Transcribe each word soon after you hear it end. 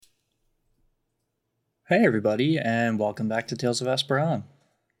Hey everybody, and welcome back to Tales of Esperon.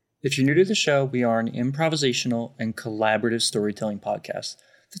 If you're new to the show, we are an improvisational and collaborative storytelling podcast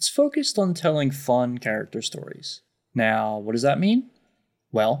that's focused on telling fun character stories. Now, what does that mean?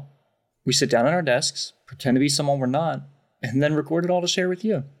 Well, we sit down at our desks, pretend to be someone we're not, and then record it all to share with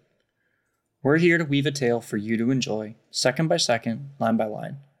you. We're here to weave a tale for you to enjoy, second by second, line by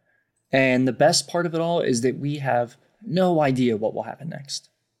line. And the best part of it all is that we have no idea what will happen next.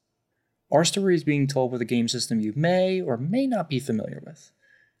 Our story is being told with a game system you may or may not be familiar with,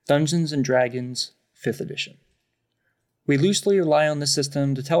 Dungeons & Dragons 5th edition. We loosely rely on this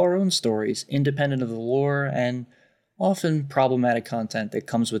system to tell our own stories independent of the lore and often problematic content that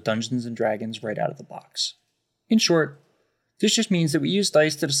comes with Dungeons & Dragons right out of the box. In short, this just means that we use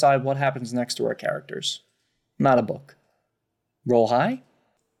dice to decide what happens next to our characters, not a book. Roll high?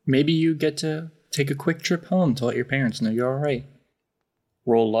 Maybe you get to take a quick trip home to let your parents know you're alright.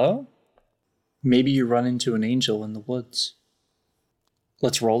 Roll low? Maybe you run into an angel in the woods.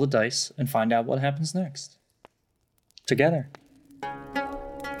 Let's roll the dice and find out what happens next. Together.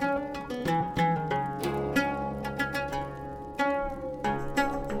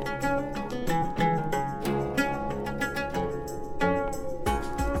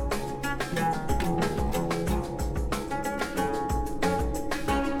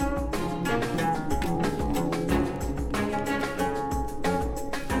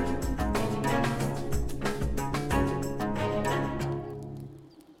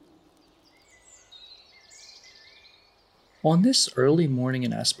 On this early morning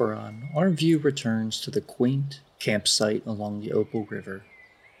in Esperon, our view returns to the quaint campsite along the Opal River,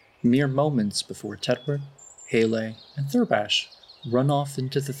 mere moments before Tedward, Haley, and Thurbash run off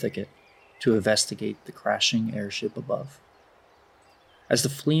into the thicket to investigate the crashing airship above. As the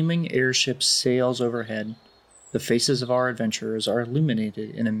flaming airship sails overhead, the faces of our adventurers are illuminated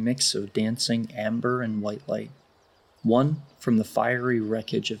in a mix of dancing amber and white light, one from the fiery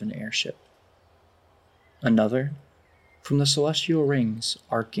wreckage of an airship, another from the celestial rings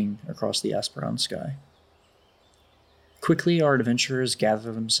arcing across the Esperon sky. Quickly, our adventurers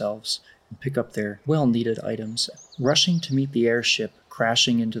gather themselves and pick up their well-needed items, rushing to meet the airship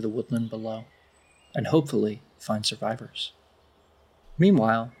crashing into the woodland below, and hopefully find survivors.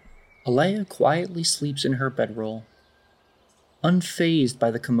 Meanwhile, Alea quietly sleeps in her bedroll, unfazed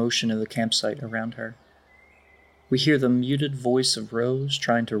by the commotion of the campsite around her. We hear the muted voice of Rose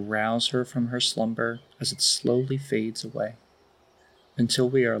trying to rouse her from her slumber as it slowly fades away, until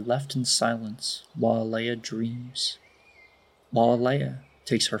we are left in silence while Alea dreams, while Alea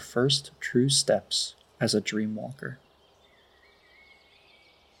takes her first true steps as a dreamwalker.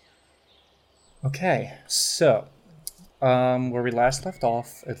 Okay, so, where we last left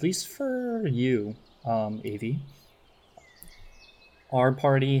off, at least for you, Avi, our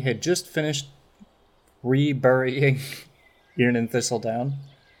party had just finished reburying Iernan Thistledown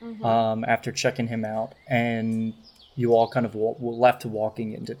after checking him out, and you all kind of left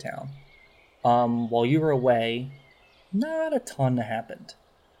walking into town. While you were away, not a ton happened.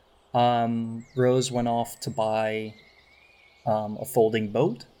 Rose went off to buy a folding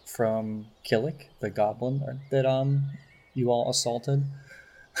boat from Killick, the goblin that you all assaulted.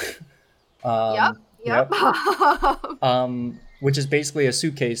 Yep. Which is basically a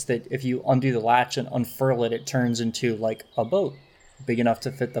suitcase that if you undo the latch and unfurl it, it turns into like a boat big enough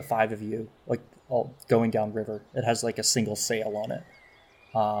to fit the 5 of you, like all going down river. It has like a single sail on it,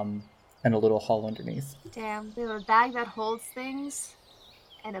 and a little hull underneath. Damn, we have a bag that holds things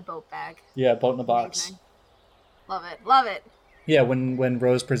and a boat bag. Yeah, boat in a box. Amazing. Love it. Yeah, when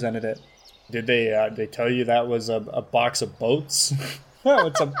Rose presented it, did they tell you that was a box of boats? No,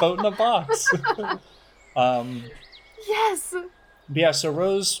 it's a boat in a box. Yes! Yeah, so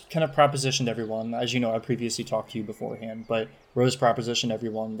Rose kind of propositioned everyone. As you know, I previously talked to you beforehand, but Rose propositioned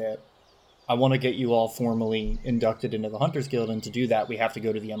everyone that I want to get you all formally inducted into the Hunters Guild, and to do that, we have to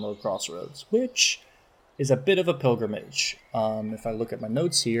go to the Emerald Crossroads, which is a bit of a pilgrimage. If I look at my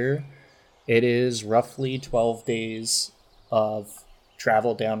notes here, it is roughly 12 days of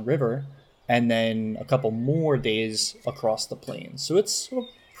travel downriver, and then a couple more days across the plains. So it's a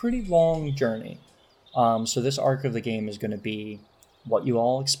pretty long journey. So this arc of the game is going to be what you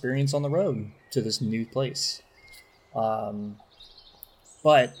all experience on the road to this new place.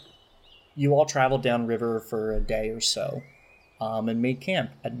 But you all traveled downriver for a day or so, and made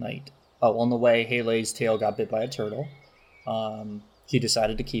camp at night. Oh, on the way, Haley's tail got bit by a turtle. He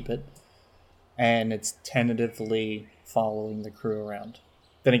decided to keep it, and it's tentatively following the crew around.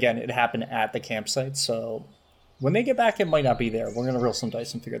 Then again, it happened at the campsite, so when they get back, it might not be there. We're going to roll some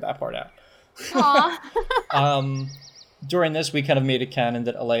dice and figure that part out. During this, we kind of made a canon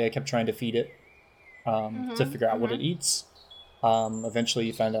that Alea kept trying to feed it. to figure out what it eats. Eventually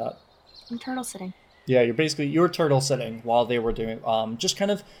you find out. I'm turtle sitting. Yeah, you're turtle sitting while they were doing just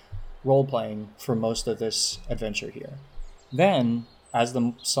kind of role playing for most of this adventure here. Then, as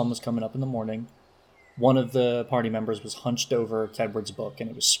the sun was coming up in the morning, one of the party members was hunched over Tedward's book and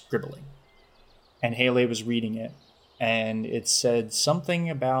it was scribbling. And Haley was reading it, and it said something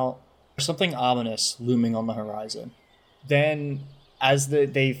ominous looming on the horizon. Then, as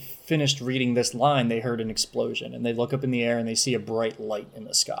they finished reading this line, they heard an explosion, and they look up in the air and they see a bright light in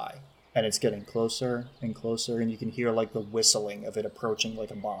the sky. And it's getting closer and closer, and you can hear like the whistling of it approaching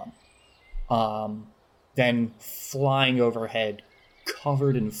like a bomb. Then flying overhead,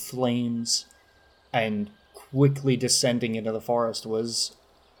 covered in flames, and quickly descending into the forest was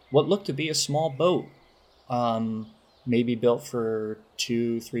what looked to be a small boat. Maybe built for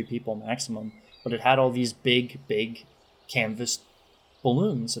 2-3 people maximum, but it had all these big canvas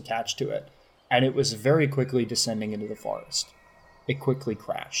balloons attached to it, and it was very quickly descending into the forest. It quickly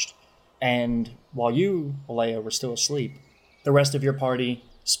crashed. And while you, Alea, were still asleep, the rest of your party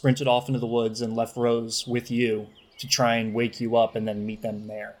sprinted off into the woods and left Rose with you to try and wake you up and then meet them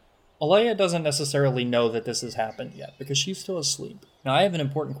there. Alea doesn't necessarily know that this has happened yet because she's still asleep. Now, I have an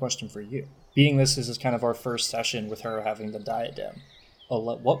important question for you. Being this is kind of our first session with her having the diadem,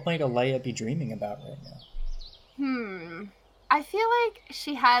 what might Alea be dreaming about right now? I feel like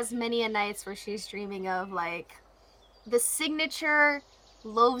she has many a nights where she's dreaming of, like, the signature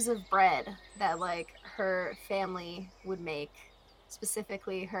loaves of bread that, like, her family would make.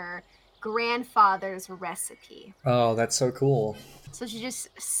 Specifically, her grandfather's recipe. Oh, that's so cool. So she's just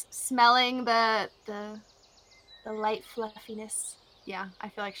smelling the light fluffiness. Yeah, I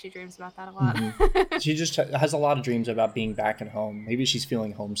feel like she dreams about that a lot. Mm-hmm. She just has a lot of dreams about being back at home. Maybe she's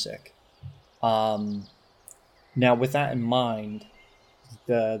feeling homesick. Now, with that in mind,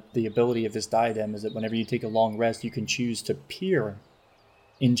 the ability of this diadem is that whenever you take a long rest, you can choose to peer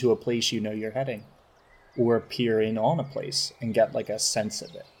into a place you know you're heading, or peer in on a place and get like a sense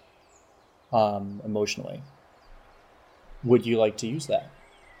of it emotionally. Would you like to use that?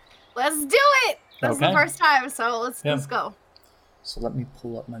 Let's do it! That's the first time, so let's go. So let me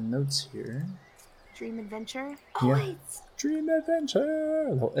pull up my notes here. Dream adventure? Oh, wait. Dream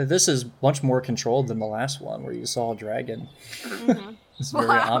adventure! This is much more controlled than the last one where you saw a dragon. Mm-hmm. It's very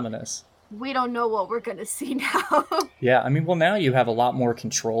ominous. We don't know what we're going to see now. Yeah, I mean, well, now you have a lot more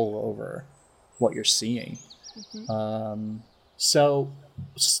control over what you're seeing. Mm-hmm. So,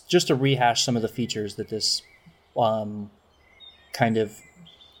 just to rehash some of the features that this kind of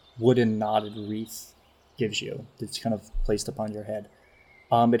wooden knotted wreath gives you, that's kind of placed upon your head.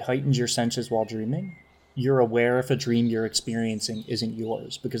 It heightens your senses while dreaming. You're aware if a dream you're experiencing isn't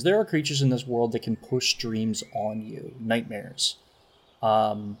yours, because there are creatures in this world that can push dreams on you, nightmares.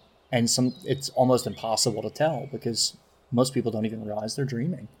 And it's almost impossible to tell, because most people don't even realize they're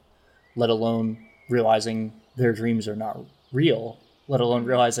dreaming, let alone realizing their dreams are not real, let alone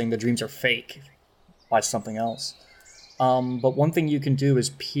realizing the dreams are fake by something else. But one thing you can do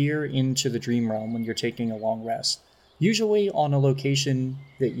is peer into the dream realm when you're taking a long rest, usually on a location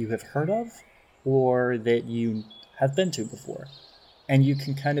that you have heard of or that you have been to before. And you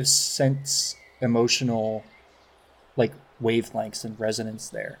can kind of sense emotional like wavelengths and resonance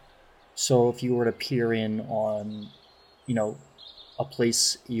there. So if you were to peer in on, a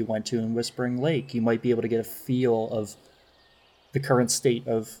place you went to in Whispering Lake, you might be able to get a feel of the current state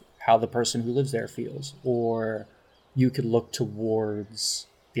of how the person who lives there feels. Or you could look towards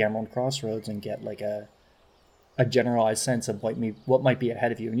the Emerald Crossroads and get like a generalized sense of what might be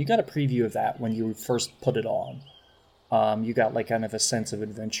ahead of you. And you got a preview of that when you first put it on. You got like kind of a sense of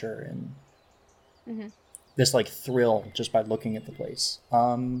adventure and this like thrill just by looking at the place.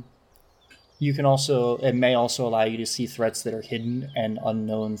 It may also allow you to see threats that are hidden and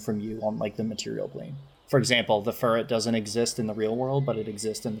unknown from you on like the material plane. For example, the ferret doesn't exist in the real world, but it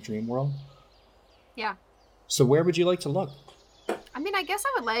exists in the dream world. Yeah. So where would you like to look? I mean, I guess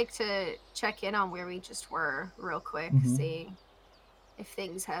I would like to check in on where we just were real quick, see if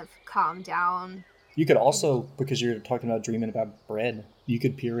things have calmed down. You could also, because you're talking about dreaming about bread, you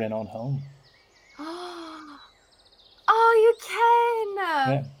could peer in on home. Oh, you can!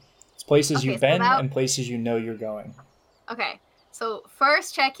 Yeah. It's places you've been and places you know you're going. Okay, so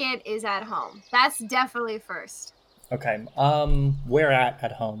first check-in is at home. That's definitely first. Okay, where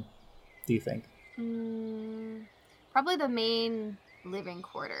at home, do you think? Probably the main living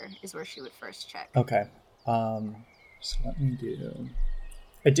quarter is where she would first check. Okay, so let me do...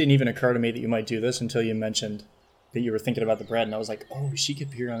 It didn't even occur to me that you might do this until you mentioned that you were thinking about the bread, and I was like, oh, she could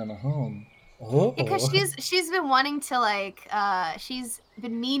peer on the home. Because Oh. she's been wanting to like she's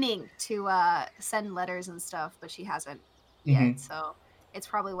been meaning to send letters and stuff, but she hasn't yet. Hmm. So it's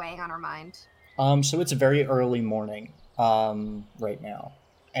probably weighing on her mind. So it's a very early morning right now.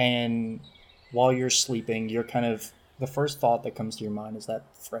 And while you're sleeping, you're kind of, the first thought that comes to your mind is that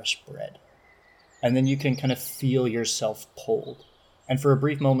fresh bread. And then you can kind of feel yourself pulled. And for a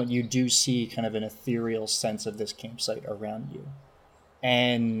brief moment, you do see kind of an ethereal sense of this campsite around you.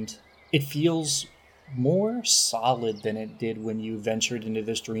 And it feels more solid than it did when you ventured into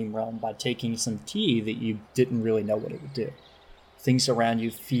this dream realm by taking some tea that you didn't really know what it would do. Things around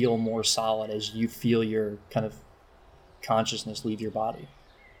you feel more solid as you feel your kind of consciousness leave your body.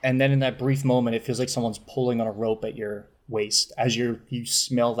 And then in that brief moment, it feels like someone's pulling on a rope at your waist as you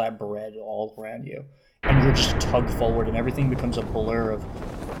smell that bread all around you. And you're just tugged forward, and everything becomes a blur of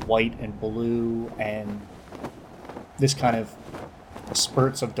white and blue and this kind of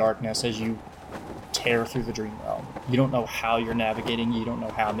spurts of darkness as you tear through the dream realm. You don't know how you're navigating, you don't know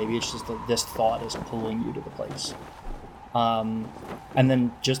how. Maybe it's just that this thought is pulling you to the place. And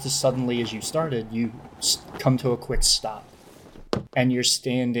then just as suddenly as you started, you come to a quick stop. And you're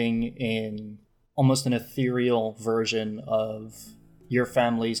standing in almost an ethereal version of your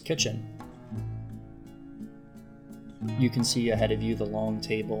family's kitchen. You can see ahead of you the long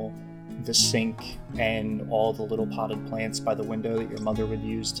table, the sink, and all the little potted plants by the window that your mother would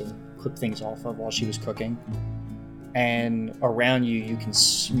use to clip things off of while she was cooking. And around you, you can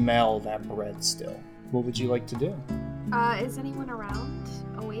smell that bread still. What would you like to do? Is anyone around?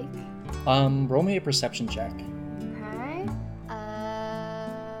 Awake? Roll me a perception check. Okay.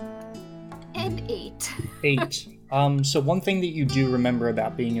 An 8. 8. So one thing that you do remember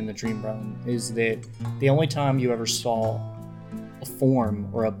about being in the dream realm is that the only time you ever saw a form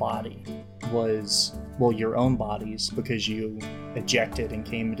or a body was, well, your own bodies, because you ejected and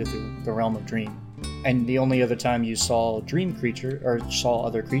came into the realm of dream. And the only other time you saw dream creature or saw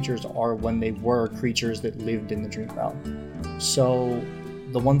other creatures are when they were creatures that lived in the dream realm. So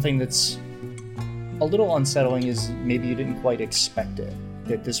the one thing that's a little unsettling is maybe you didn't quite expect it,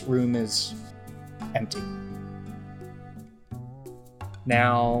 that this room is empty.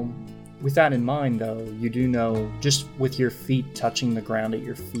 Now, with that in mind, though, you do know, just with your feet touching the ground at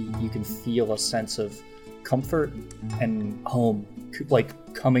your feet, you can feel a sense of comfort and home, like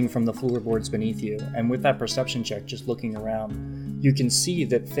coming from the floorboards beneath you. And with that perception check, just looking around, you can see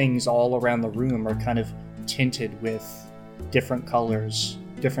that things all around the room are kind of tinted with different colors,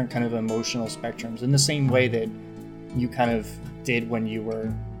 different kind of emotional spectrums, in the same way that you kind of did when you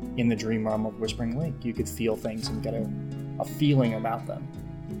were in the dream realm of Whispering Lake. You could feel things and get a feeling about them.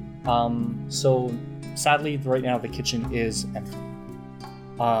 So sadly, right now the kitchen is empty.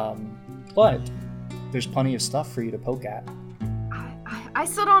 But there's plenty of stuff for you to poke at. I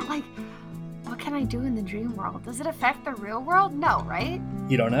still don't like. What can I do in the dream world? Does it affect the real world? No, right?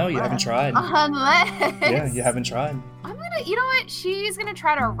 You don't know. You haven't tried. Unless. Yeah, you haven't tried. I'm gonna. You know what? She's gonna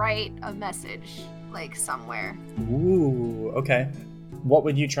try to write a message like somewhere. Ooh. Okay. What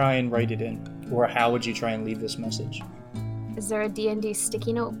would you try and write it in, or how would you try and leave this message? Is there a D&D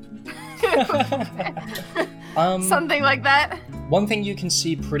sticky note? Um, Something like that. One thing you can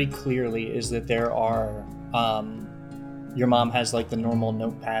see pretty clearly is that there are, your mom has like the normal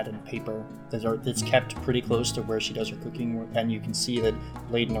notepad and paper that's kept pretty close to where she does her cooking, and you can see that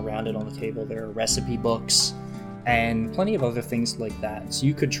laden around it on the table there are recipe books and plenty of other things like that. So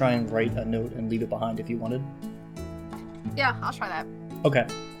you could try and write a note and leave it behind if you wanted. Yeah, I'll try that. Okay.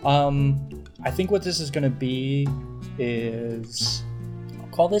 I think what this is going to be is, I'll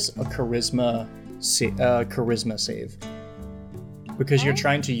call this a charisma save, because you're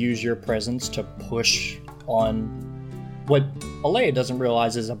trying to use your presence to push on what Alea doesn't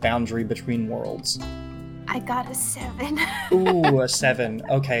realize is a boundary between worlds. I got a 7. Ooh, a 7.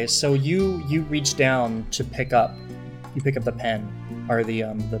 Okay, so you reach down to pick up the pen or the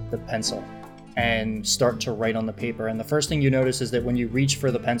pencil and start to write on the paper. And the first thing you notice is that when you reach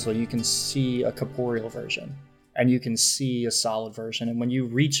for the pencil, you can see a corporeal version and you can see a solid version. And when you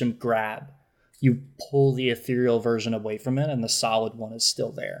reach and grab, you pull the ethereal version away from it and the solid one is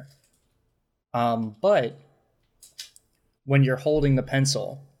still there. But when you're holding the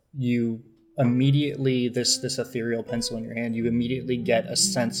pencil, you immediately, this ethereal pencil in your hand, you immediately get a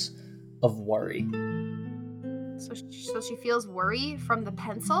sense of worry. So she feels worry from the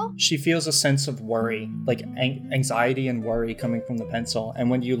pencil? She feels a sense of worry, like anxiety and worry coming from the pencil.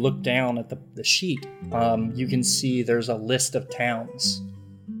 And when you look down at the sheet, you can see there's a list of towns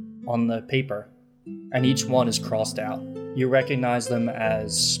on the paper, and each one is crossed out. You recognize them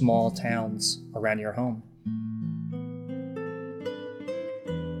as small towns around your home.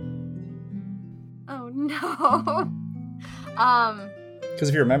 Because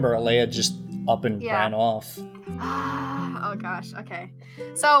if you remember, Alea just up and ran off. Oh gosh, okay.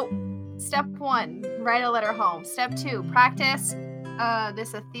 So, step 1, write a letter home. Step 2, practice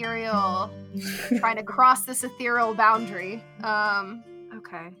this ethereal, trying to cross this ethereal boundary.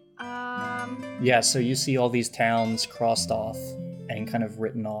 Okay. Yeah, so you see all these towns crossed off and kind of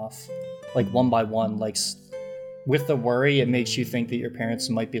written off, like one by one. Like, with the worry, it makes you think that your parents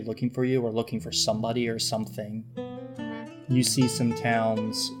might be looking for you or looking for somebody or something. You see some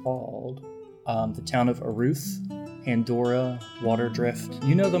towns called the town of Aruth, Pandora, Waterdrift.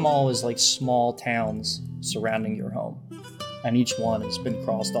 You know them all as like small towns surrounding your home, and each one has been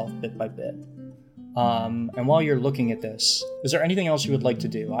crossed off bit by bit. And while you're looking at this, is there anything else you would like to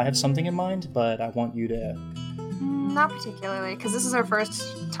do? I have something in mind, but I want you to... Not particularly, because this is her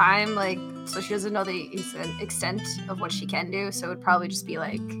first time, like, so she doesn't know the extent of what she can do, so it would probably just be,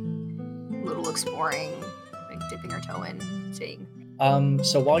 like, a little exploring, like, dipping her toe in, seeing.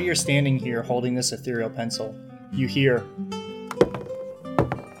 So while you're standing here holding this ethereal pencil, you hear,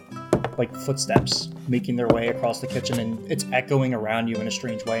 like, footsteps making their way across the kitchen, and it's echoing around you in a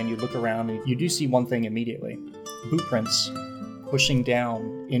strange way, and you look around and you do see one thing immediately. Boot prints pushing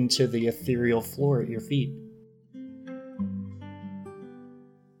down into the ethereal floor at your feet.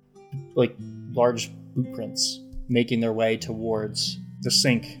 Like, large boot prints making their way towards the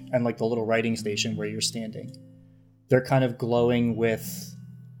sink and, like, the little writing station where you're standing. They're kind of glowing with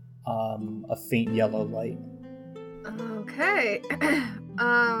a faint yellow light. Okay.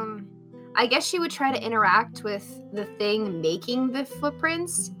 I guess she would try to interact with the thing making the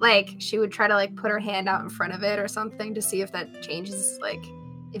footprints. Like, she would try to, like, put her hand out in front of it or something to see if that changes, like,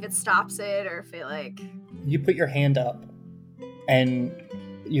 if it stops it or if it, like... You put your hand up and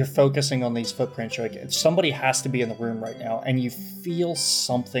you're focusing on these footprints. You're like, somebody has to be in the room right now, and you feel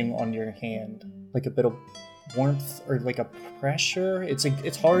something on your hand, like a bit of warmth or like a pressure.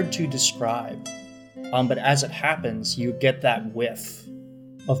 It's hard to describe. But as it happens, you get that whiff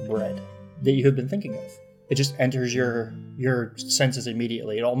of bread that you have been thinking of. It just enters your senses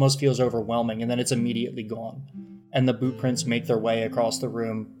immediately. It almost feels overwhelming, and then it's immediately gone. And the boot prints make their way across the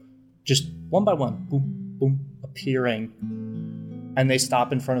room, just one by one, boom, boom, appearing. And they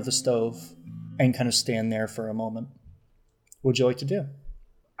stop in front of the stove and kind of stand there for a moment. What would you like to do?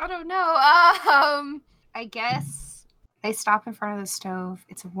 I don't know. I guess they stop in front of the stove.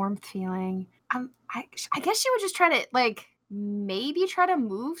 It's a warmth feeling. I guess she would just try to, like, maybe try to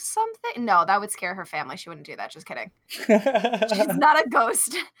move something. No, that would scare her family. She wouldn't do that. Just kidding. She's not a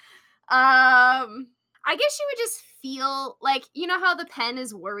ghost. I guess she would just feel like, you know how the pen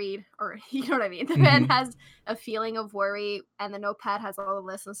is worried, or you know what I mean? The pen has a feeling of worry and the notepad has all the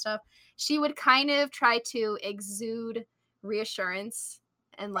lists and stuff. She would kind of try to exude reassurance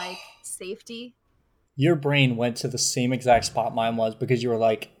and, like, safety. Your brain went to the same exact spot mine was, because you were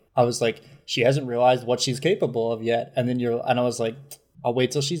like, I was like, she hasn't realized what she's capable of yet. And I was like, I'll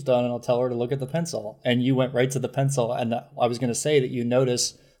wait till she's done and I'll tell her to look at the pencil. And you went right to the pencil. And I was going to say that you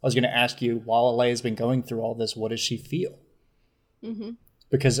notice, I was going to ask you, while Alea's been going through all this, what does she feel? Mm-hmm.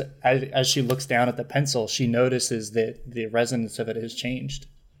 Because as she looks down at the pencil, she notices that the resonance of it has changed.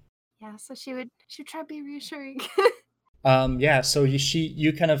 Yeah, so she would try to be reassuring. Yeah, so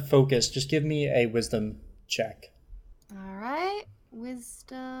you kind of focus. Just give me a wisdom check. All right.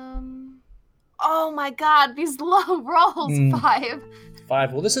 Wisdom. Oh my god, these low rolls. 5.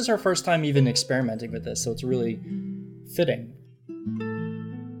 5. Well, this is her first time even experimenting with this, so it's really fitting.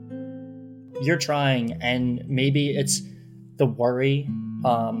 You're trying, and maybe it's the worry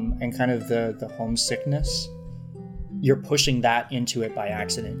and kind of the homesickness. You're pushing that into it by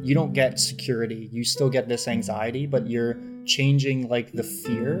accident. You don't get security. You still get this anxiety, but you're changing, like, the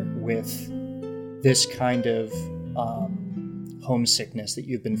fear with this kind of homesickness that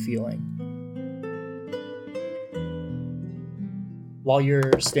you've been feeling. While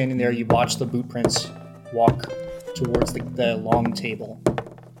you're standing there, you watch the boot prints walk towards the long table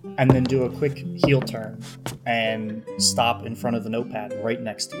and then do a quick heel turn and stop in front of the notepad right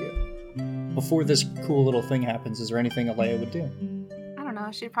next to you. Before this cool little thing happens, is there anything Alea would do? I don't know.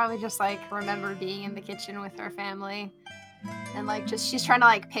 She'd probably just, like, remember being in the kitchen with her family. And, like, just she's trying to,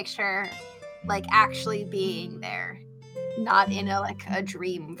 like, picture, like, actually being there. Not in a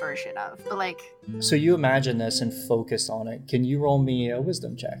dream version of, but, like... So you imagine this and focus on it. Can you roll me a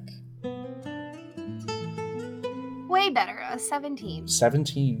wisdom check? Way better. A 17.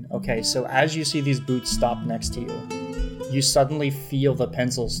 17. Okay, so as you see these boots stop next to you, you suddenly feel the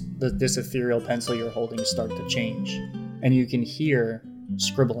pencils, this ethereal pencil you're holding, start to change. And you can hear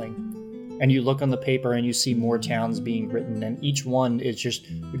scribbling And you look on the paper and you see more towns being written, and each one is just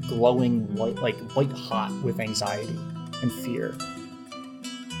glowing white, like white hot with anxiety and fear.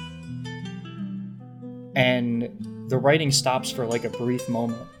 And the writing stops for like a brief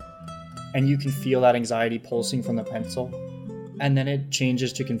moment, and you can feel that anxiety pulsing from the pencil, and then it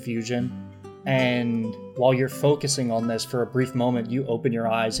changes to confusion. And while you're focusing on this for a brief moment, you open your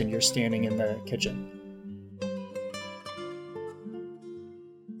eyes and you're standing in the kitchen.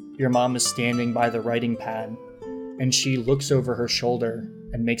 Your mom is standing by the writing pad, and she looks over her shoulder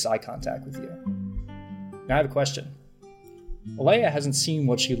and makes eye contact with you. Now I have a question. Alea hasn't seen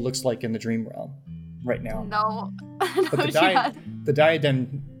what she looks like in the dream realm right now. No. But the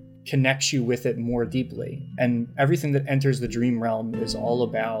diadem connects you with it more deeply, and everything that enters the dream realm is all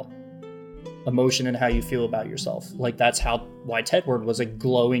about emotion and how you feel about yourself. Like, that's why Tedward was a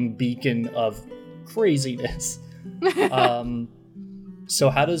glowing beacon of craziness. So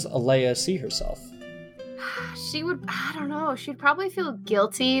how does Alea see herself? She would, I don't know, she'd probably feel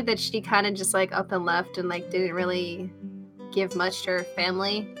guilty that she kind of just like up and left and like didn't really give much to her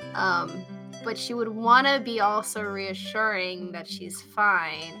family. But she would want to be also reassuring that she's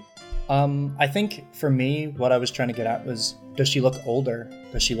fine. I think for me, what I was trying to get at was, does she look older?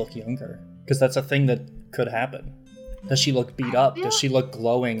 Does she look younger? Because that's a thing that could happen. Does she look beat up? Does she look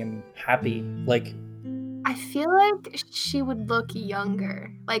glowing and happy? Like, I feel like she would look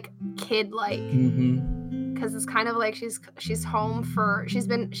younger, like kid-like. Because it's kind of like she's home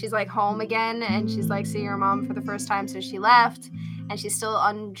she's like home again, and she's like seeing her mom for the first time since she left, and she's still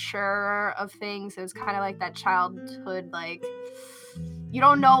unsure of things. So it's kind of like that childhood, like, you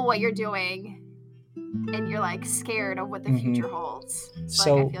don't know what you're doing, and you're like scared of what the future holds.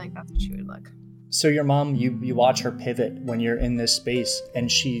 So like, I feel like that's what she would look. So your mom, you watch her pivot when you're in this space,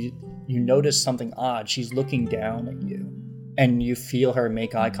 and you notice something odd. She's looking down at you, and you feel her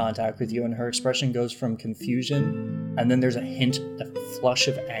make eye contact with you, and her expression goes from confusion, and then there's a flush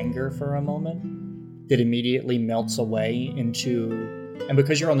of anger for a moment that immediately melts away into, and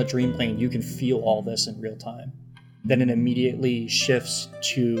because you're on the dream plane, you can feel all this in real time. Then it immediately shifts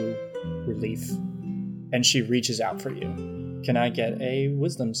to relief, and she reaches out for you. Can I get a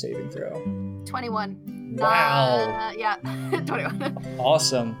wisdom saving throw? 21. Wow. Yeah, 21.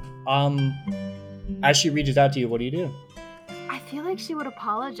 Awesome. As she reaches out to you, what do you do? I feel like she would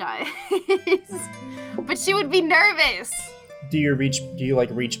apologize, but she would be nervous. Do you reach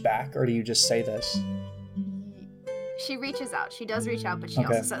back, or do you just say this? She reaches out. She does reach out, but she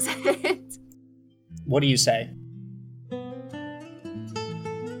also says it. What do you say?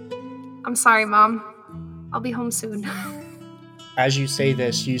 I'm sorry, Mom. I'll be home soon. As you say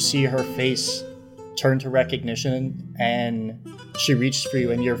this, you see her face turn to recognition, and she reaches for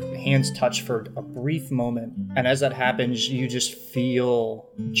you, and your hands touch for a brief moment. And as that happens, you just feel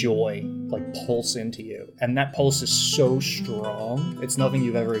joy like pulse into you. And that pulse is so strong, it's nothing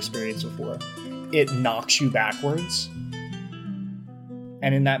you've ever experienced before. It knocks you backwards.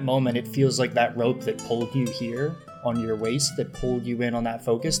 And in that moment, it feels like that rope that pulled you here on your waist, that pulled you in on that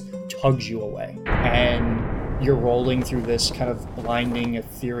focus, tugs you away. And you're rolling through this kind of blinding,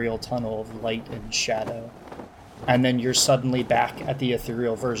 ethereal tunnel of light and shadow. And then you're suddenly back at the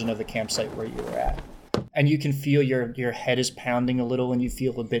ethereal version of the campsite where you were at. And you can feel your head is pounding a little, and you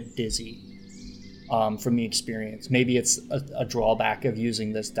feel a bit dizzy from the experience. Maybe it's a drawback of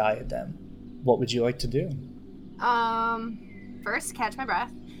using this diadem. What would you like to do? First, catch my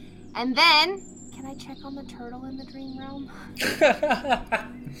breath. And then, can I check on the turtle in the dream realm?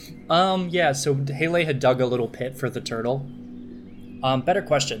 Yeah, so Haley had dug a little pit for the turtle. Better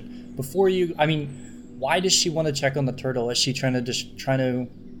question. Why does she want to check on the turtle? Is she trying to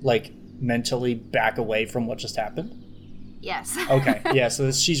like mentally back away from what just happened? Yes. Okay, yeah,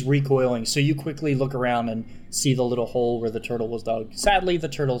 so she's recoiling. So you quickly look around and see the little hole where the turtle was dug. Sadly, the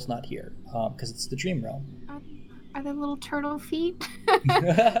turtle's not here, because it's the dream realm. Are there little turtle feet?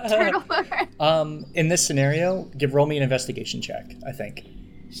 In this scenario, roll me an investigation check, I think.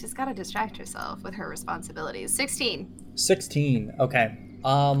 She's got to distract herself with her responsibilities. 16. 16, okay.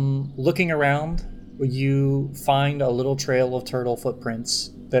 Looking around, you find a little trail of turtle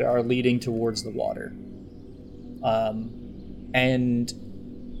footprints that are leading towards the water. And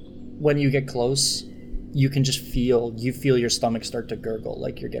when you get close, you can just feel your stomach start to gurgle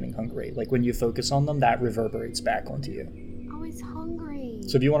like you're getting hungry. Like when you focus on them, that reverberates back onto you. Always hungry.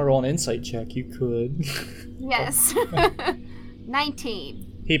 So if you want to roll an insight check, you could. Yes.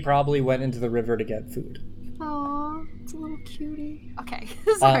 19. He probably went into the river to get food. Aw, it's a little cutie. Okay,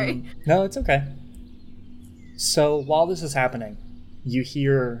 sorry. No, it's okay. So while this is happening, you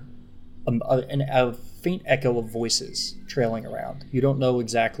hear a faint echo of voices trailing around. You don't know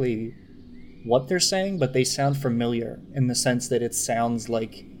exactly what they're saying, but they sound familiar in the sense that it sounds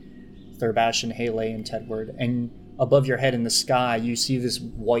like Thurbash and Hele and Tedward. And above your head in the sky, you see this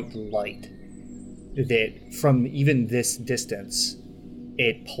white light that, from even this distance,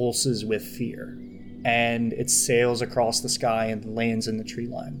 it pulses with fear. And it sails across the sky and lands in the tree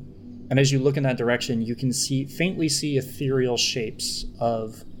line. And as you look in that direction, you can faintly see ethereal shapes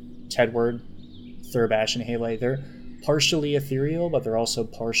of Tedward, Thurbash, and Hele. They're partially ethereal, but they're also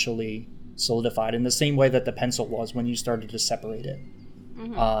partially solidified in the same way that the pencil was when you started to separate it.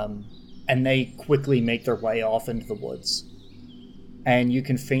 Mm-hmm. And they quickly make their way off into the woods. And you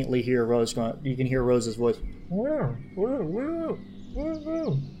can faintly hear Rose going. You can hear Rose's voice.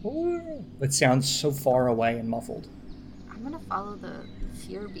 It sounds so far away and muffled. I'm gonna follow the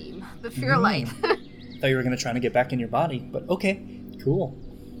fear beam, the fear light. Thought you were gonna try to get back in your body, but okay, cool.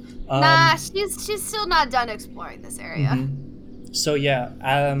 Nah, she's still not done exploring this area. Mm-hmm. So yeah,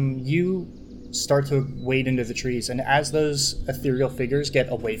 you start to wade into the trees, and as those ethereal figures get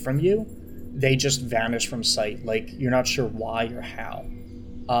away from you, they just vanish from sight. Like, you're not sure why or how.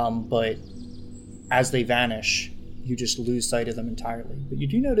 But as they vanish, you just lose sight of them entirely. But you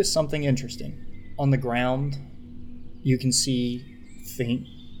do notice something interesting. On the ground, you can see faint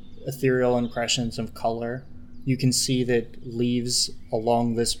ethereal impressions of color. You can see that leaves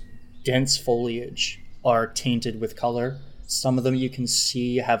along this dense foliage are tainted with color. Some of them you can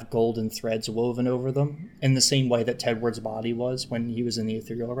see have golden threads woven over them, in the same way that Tedward's body was when he was in the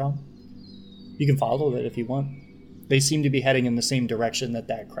ethereal realm. You can follow it if you want. They seem to be heading in the same direction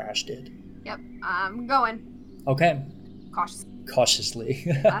that crash did. Yep, I'm going. Okay. Cautiously.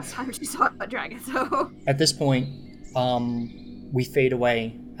 Last time she saw a dragon, so... At this point, we fade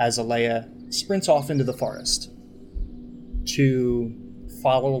away as Alea sprints off into the forest to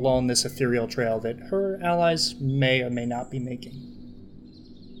follow along this ethereal trail that her allies may or may not be making.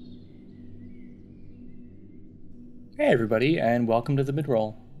 Hey everybody, and welcome to the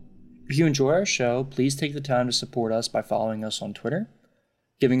Midroll. If you enjoy our show, please take the time to support us by following us on Twitter,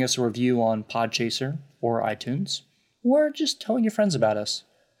 giving us a review on Podchaser or iTunes, or just telling your friends about us.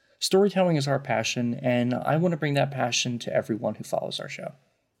 Storytelling is our passion, and I want to bring that passion to everyone who follows our show.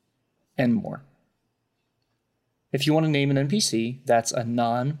 And more. If you want to name an NPC that's a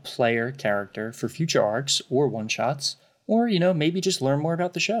non-player character for future arcs or one-shots, or, maybe just learn more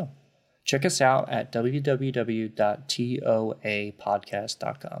about the show, check us out at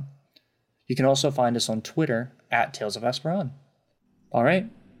www.toapodcast.com. You can also find us on Twitter at Tales of Esperon. All right,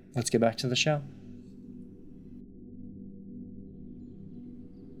 let's get back to the show.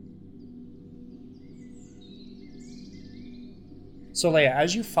 So Leia,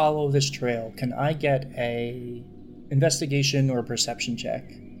 as you follow this trail, can I get a investigation or a perception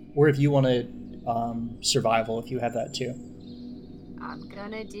check? Or if you want to survival, if you have that too. I'm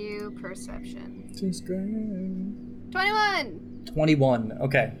gonna do perception. 21! 21,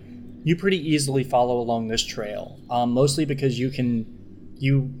 okay. You pretty easily follow along this trail, mostly because you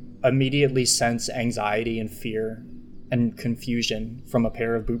immediately sense anxiety and fear and confusion from a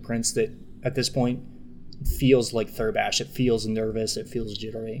pair of boot prints that, at this point, feels like Thurbash. It feels nervous, it feels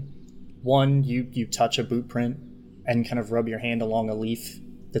jittery. One, you touch a boot print and kind of rub your hand along a leaf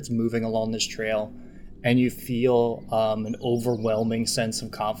that's moving along this trail, and you feel an overwhelming sense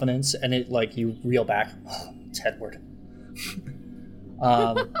of confidence, and it, like, you reel back. Oh, it's Tedward.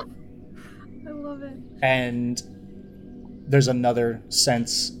 I love it. And there's another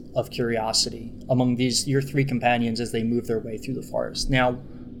sense of curiosity among your three companions as they move their way through the forest. Now,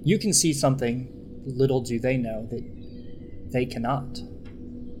 you can see something, little do they know, that they cannot.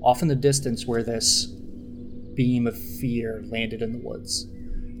 Off in the distance where this beam of fear landed in the woods,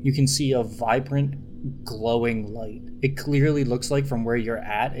 you can see a vibrant, glowing light. It clearly looks like from where you're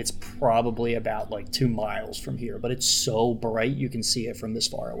at, it's probably about 2 miles from here, but it's so bright you can see it from this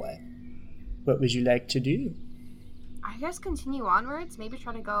far away. What would you like to do? I guess continue onwards, maybe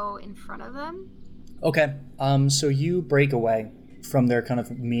try to go in front of them. Okay, so you break away from their kind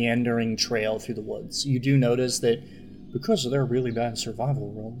of meandering trail through the woods. You do notice that because of their really bad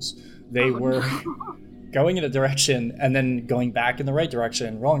survival rolls, they were going in a direction and then going back in the right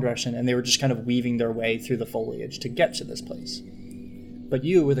direction, wrong direction, and they were just kind of weaving their way through the foliage to get to this place. But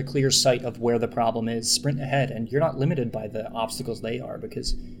you, with a clear sight of where the problem is, sprint ahead, and you're not limited by the obstacles they are,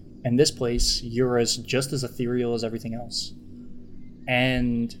 because in this place, you're just as ethereal as everything else.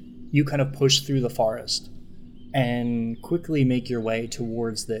 And you kind of push through the forest and quickly make your way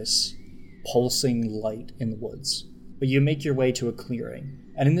towards this pulsing light in the woods. But you make your way to a clearing,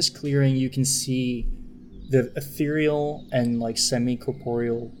 and in this clearing you can see the ethereal and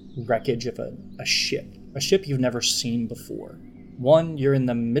semi-corporeal wreckage of a ship you've never seen before, One, you're in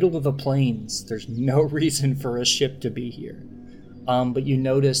the middle of the plains. There's no reason for a ship to be here. But you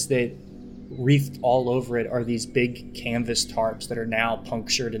notice that wreathed all over it are these big canvas tarps that are now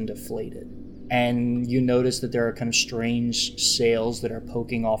punctured and deflated. And you notice that there are kind of strange sails that are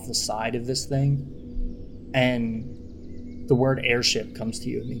poking off the side of this thing. And the word airship comes to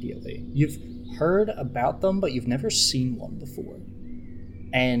you immediately. You've heard about them, but you've never seen one before.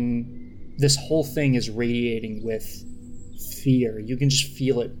 And this whole thing is radiating with fear. You can just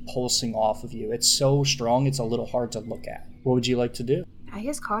feel it pulsing off of you. It's so strong, it's a little hard to look at. What would you like to do? I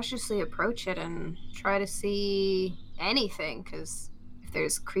guess cautiously approach it and try to see anything, because if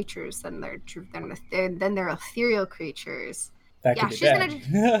there's creatures, then they're ethereal creatures. That could be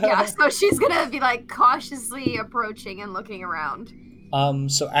bad. So she's gonna be like cautiously approaching and looking around.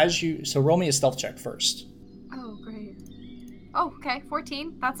 So roll me a stealth check first. Oh, great. Oh, okay,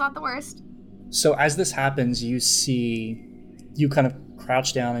 14. That's not the worst. So as this happens, you kind of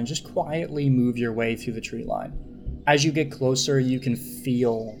crouch down and just quietly move your way through the tree line. As you get closer, you can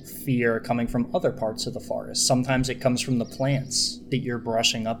feel fear coming from other parts of the forest. Sometimes it comes from the plants that you're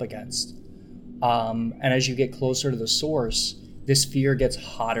brushing up against. And as you get closer to the source, this fear gets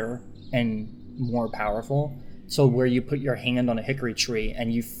hotter and more powerful. So where you put your hand on a hickory tree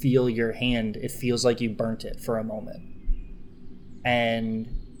and you feel your hand, it feels like you burnt it for a moment. And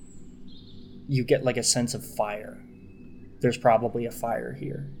you get like a sense of fire. There's probably a fire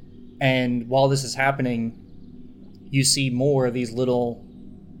here. And while this is happening, you see more of these little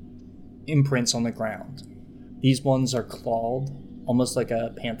imprints on the ground. These ones are clawed, almost like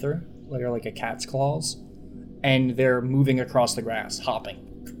a panther, like a cat's claws. And they're moving across the grass, hopping.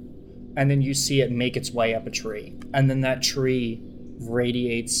 And then you see it make its way up a tree. And then that tree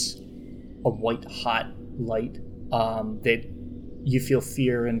radiates a white hot light that you feel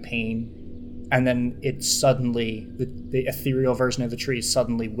fear and pain. And then it suddenly, the ethereal version of the tree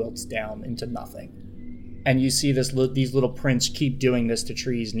suddenly wilts down into nothing. And you see these little prints keep doing this to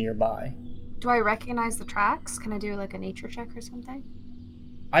trees nearby. Do I recognize the tracks? Can I do like a nature check or something?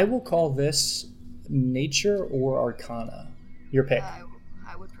 I will call this nature or arcana. Your pick.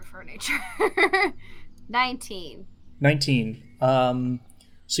 I would prefer nature. 19. 19.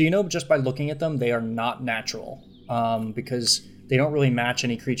 So you know just by looking at them, they are not natural because they don't really match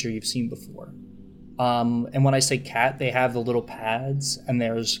any creature you've seen before. And when I say cat, they have the little pads and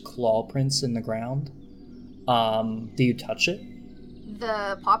there's claw prints in the ground. Do you touch it?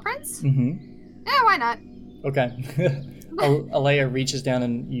 The paw prints? Mm-hmm. Yeah, why not? Okay. Alea reaches down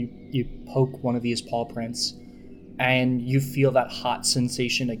and you poke one of these paw prints and you feel that hot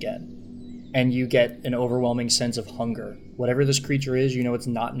sensation again. And you get an overwhelming sense of hunger. Whatever this creature is, you know it's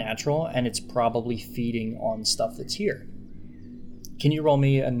not natural and it's probably feeding on stuff that's here. Can you roll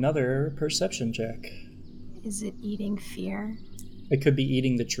me another perception check? Is it eating fear? It could be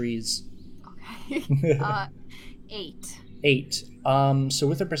eating the trees. Okay. 8. 8. So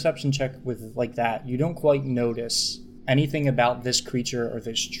with a perception check with like that, you don't quite notice anything about this creature or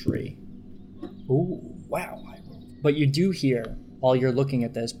this tree. Ooh, wow. But you do hear, while you're looking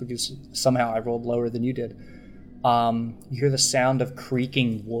at this, because somehow I rolled lower than you did, you hear the sound of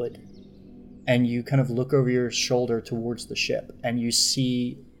creaking wood. And you kind of look over your shoulder towards the ship, and you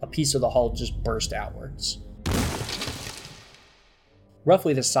see a piece of the hull just burst outwards.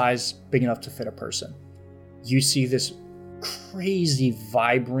 Roughly the size big enough to fit a person. You see this crazy,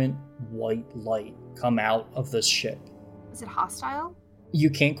 vibrant white light come out of this ship. Is it hostile?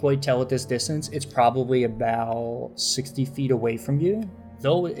 You can't quite tell at this distance. It's probably about 60 feet away from you.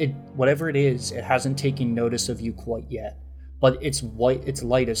 Though whatever it is, it hasn't taken notice of you quite yet. But its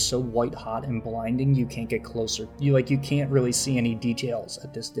light is so white hot and blinding you can't get closer. You can't really see any details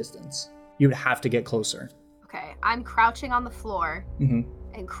at this distance. You would have to get closer. Okay, I'm crouching on the floor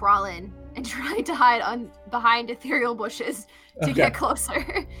and crawling and trying to hide behind ethereal bushes to get closer.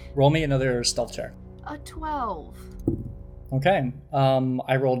 Roll me another stealth check. A 12. Okay.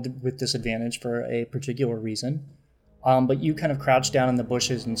 I rolled with disadvantage for a particular reason. But you kind of crouch down in the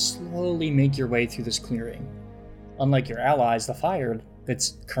bushes and slowly make your way through this clearing. Unlike your allies, the fire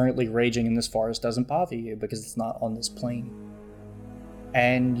that's currently raging in this forest doesn't bother you because it's not on this plain.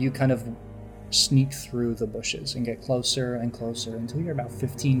 And you kind of sneak through the bushes and get closer and closer until you're about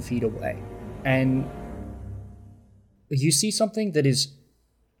 15 feet away. And you see something that is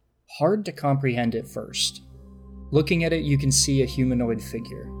hard to comprehend at first. Looking at it, you can see a humanoid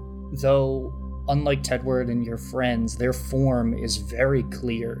figure. Though, unlike Tedward and your friends, their form is very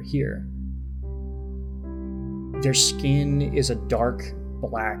clear here. Their skin is a dark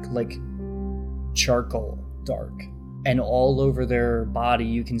black, like charcoal dark. And all over their body,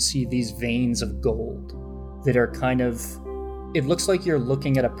 you can see these veins of gold that are kind of It looks like you're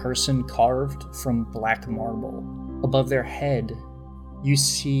looking at a person carved from black marble. Above their head, you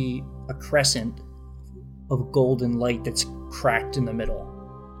see a crescent of golden light that's cracked in the middle.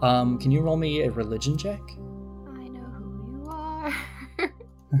 Can you roll me a religion check? I know who you are.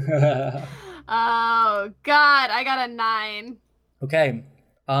 Oh, God, I got a 9. Okay.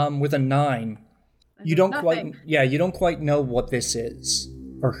 With a 9, you don't quite know what this is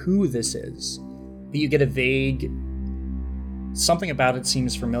or who this is. But you get a vague something about it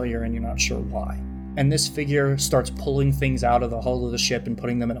seems familiar and you're not sure why. And this figure starts pulling things out of the hull of the ship and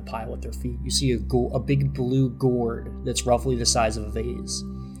putting them in a pile at their feet. You see a big blue gourd that's roughly the size of a vase.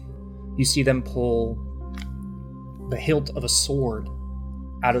 You see them pull the hilt of a sword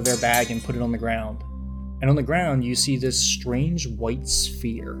out of their bag and put it on the ground. And on the ground, you see this strange white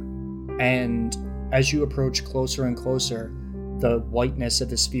sphere. And as you approach closer and closer, the whiteness of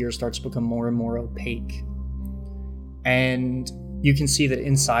the sphere starts to become more and more opaque. And you can see that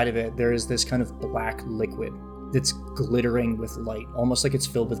inside of it, there is this kind of black liquid that's glittering with light, almost like it's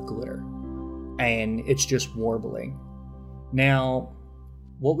filled with glitter. And it's just warbling. Now,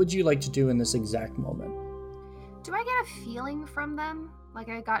 what would you like to do in this exact moment? Do I get a feeling from them? Like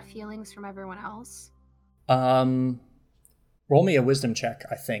I got feelings from everyone else? Roll me a wisdom check,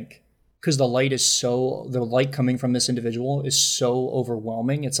 I think. Because the light coming from this individual is so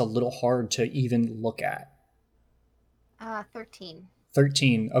overwhelming, it's a little hard to even look at. 13.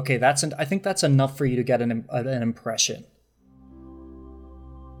 13. Okay, I think that's enough for you to get an impression.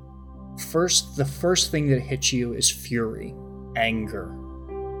 The first thing that hits you is fury, anger,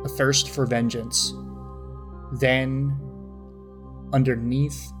 a thirst for vengeance. Then,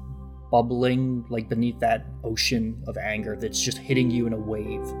 underneath, bubbling, like beneath that ocean of anger that's just hitting you in a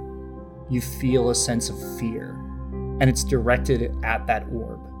wave, you feel a sense of fear, and it's directed at that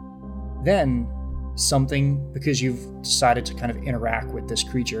orb. Then, because you've decided to kind of interact with this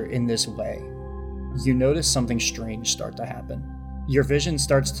creature in this way, you notice something strange start to happen. Your vision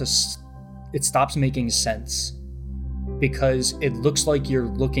it stops making sense, because it looks like you're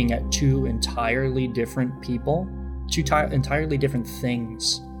looking at two entirely different people, entirely different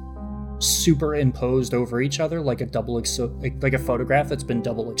things, superimposed over each other like a photograph that's been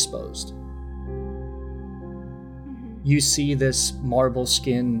double exposed. You see this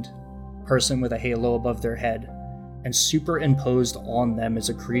marble-skinned person with a halo above their head, and superimposed on them is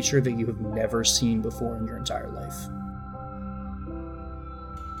a creature that you have never seen before in your entire life.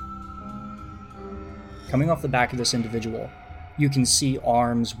 Coming off the back of this individual, you can see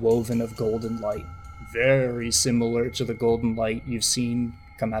arms woven of golden light, very similar to the golden light you've seen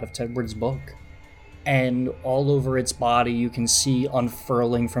come out of Tedward's book. And all over its body, you can see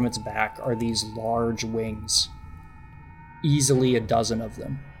unfurling from its back are these large wings, easily a dozen of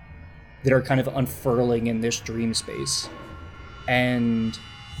them, that are kind of unfurling in this dream space. And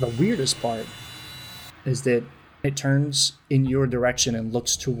the weirdest part is that it turns in your direction and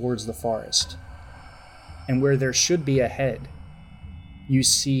looks towards the forest. And where there should be a head, you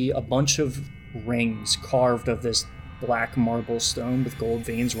see a bunch of rings carved of this black marble stone with gold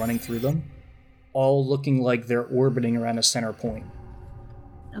veins running through them, all looking like they're orbiting around a center point.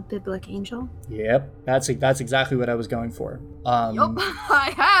 A biblic angel? Yep, that's exactly what I was going for. Yup,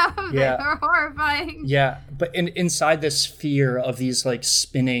 I have. Yeah. They're horrifying. Yeah, but inside this sphere of these like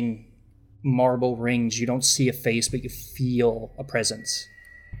spinning marble rings, you don't see a face, but you feel a presence,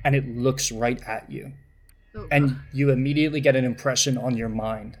 and it looks right at you. Oh, and you immediately get an impression on your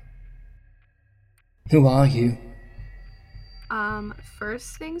mind. Who are you?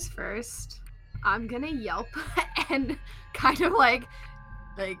 First things first, I'm gonna yelp and kind of like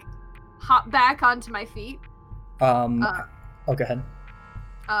hop back onto my feet. Oh, go ahead.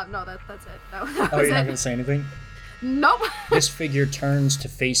 No, that's it. That was you're it. not gonna say anything? Nope. This figure turns to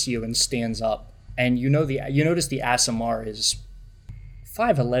face you and stands up, and you notice the Aasimar is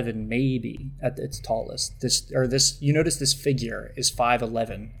 5'11", maybe at its tallest. You notice this figure is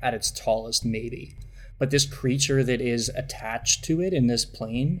 5'11" at its tallest, maybe. But this creature that is attached to it in this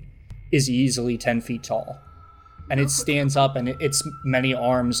plane is easily 10 feet tall. And it stands up, and its many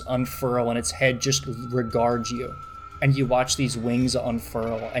arms unfurl, and its head just regards you. And you watch these wings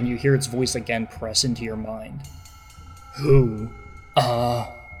unfurl, and you hear its voice again press into your mind. Who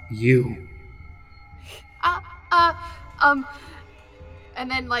are you? And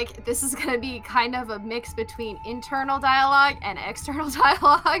then, this is gonna be kind of a mix between internal dialogue and external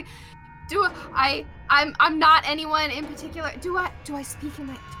dialogue. I'm not anyone in particular. Do I speak in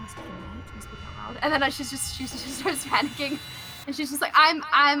light? Do I speak out loud? And then she starts panicking, and she's just like,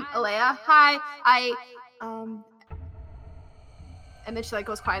 I'm Alea. Hi, and then she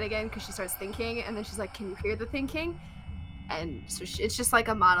goes quiet again because she starts thinking, and then she's like, can you hear the thinking? And so it's just like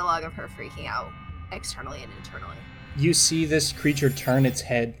a monologue of her freaking out externally and internally. You see this creature turn its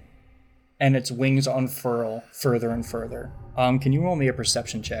head and its wings unfurl further and further. Can you roll me a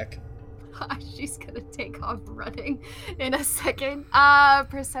perception check? She's gonna take off running in a second.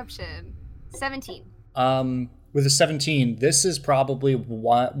 Perception. 17. With a 17, this is probably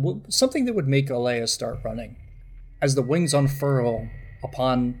something that would make Alea start running. As the wings unfurl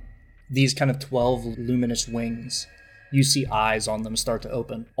upon these kind of 12 luminous wings, you see eyes on them start to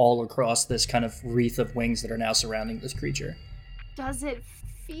open all across this kind of wreath of wings that are now surrounding this creature. Does it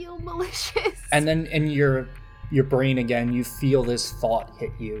feel malicious? And then in your brain again, you feel this thought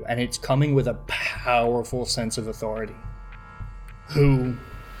hit you, and it's coming with a powerful sense of authority. Who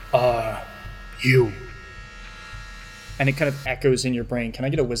are you? And it kind of echoes in your brain. Can I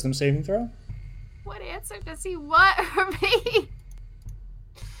get a wisdom saving throw? What answer does he want from me?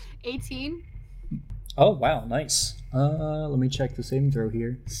 18. Oh, wow, nice. Let me check the saving throw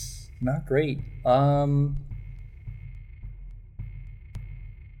here. Not great.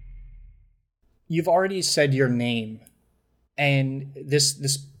 You've already said your name, and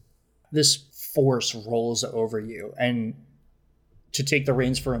this force rolls over you, and to take the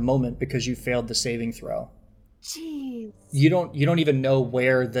reins for a moment because you failed the saving throw. Jeez. You don't even know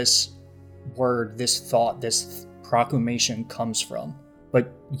where this word, this thought, this proclamation comes from,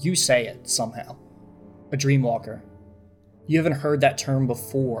 but you say it somehow. A dreamwalker. You haven't heard that term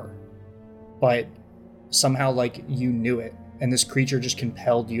before, but somehow like you knew it, and this creature just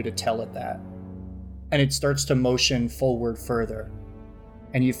compelled you to tell it that. And it starts to motion forward further,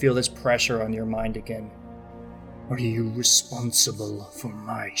 and you feel this pressure on your mind again. Are you responsible for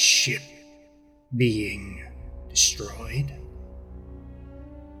my ship being destroyed?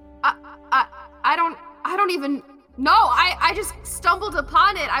 I don't even know. I just stumbled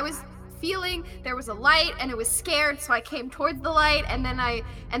upon it. I was feeling there was a light and it was scared, so I came towards the light, and then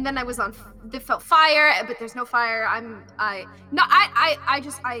I was on. They felt fire, but there's no fire. I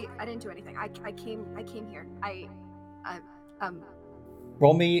didn't do anything. I came here.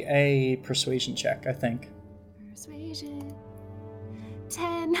 Roll me a persuasion check, I think. Persuasion.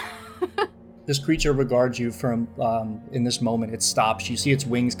 10. This creature regards you from, in this moment, it stops. You see its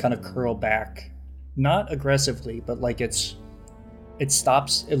wings kind of curl back. Not aggressively, but like it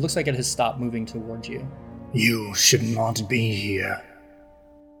stops. It looks like it has stopped moving towards you. You should not be here.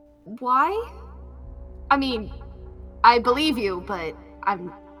 Why? I mean, I believe you, but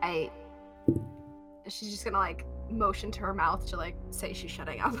she's just gonna like motion to her mouth to like say she's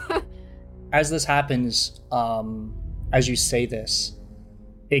shutting up. As this happens, as you say this,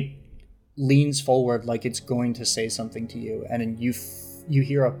 it leans forward like it's going to say something to you, and then you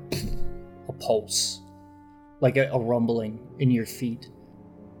hear a pulse, like a rumbling in your feet,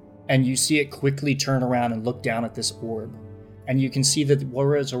 and you see it quickly turn around and look down at this orb, and you can see that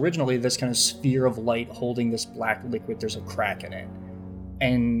whereas originally this kind of sphere of light holding this black liquid, there's a crack in it,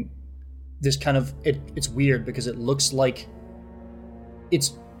 and this kind of it's weird because it looks like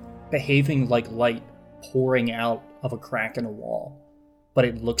it's behaving like light pouring out of a crack in a wall, but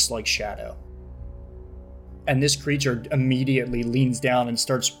it looks like shadow. And this creature immediately leans down and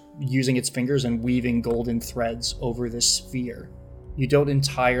starts using its fingers and weaving golden threads over this sphere. You don't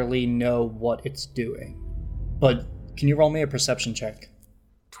entirely know what it's doing, but can you roll me a perception check?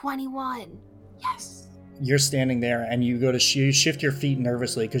 21. Yes. You're standing there and you go to shift your feet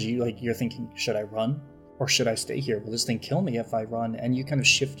nervously because you're thinking, should I run or should I stay here? Will this thing kill me if I run? And you kind of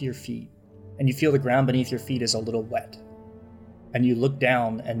shift your feet and you feel the ground beneath your feet is a little wet. And you look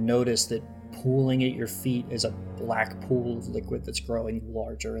down and notice that pooling at your feet is a black pool of liquid that's growing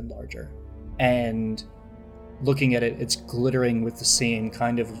larger and larger. And looking at it, it's glittering with the same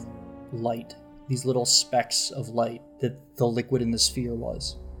kind of light, these little specks of light that the liquid in the sphere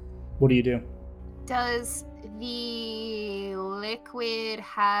was. What do you do? Does the liquid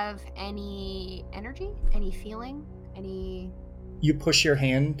have any energy? Any feeling? Any... You push your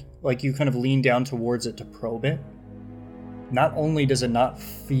hand, like you kind of lean down towards it to probe it. Not only does it not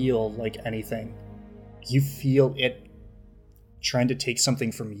feel like anything, you feel it trying to take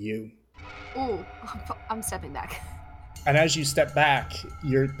something from you. Ooh, I'm stepping back. And as you step back,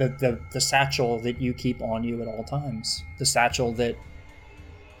 you're the satchel that you keep on you at all times, the satchel that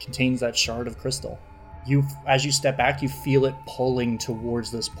contains that shard of crystal. As you step back, you feel it pulling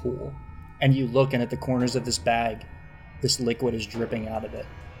towards this pool. And you look, and at the corners of this bag, this liquid is dripping out of it.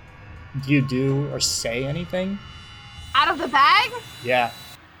 Do you do or say anything? Out of the bag? Yeah.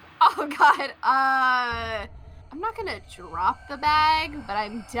 Oh god. I'm not gonna drop the bag, but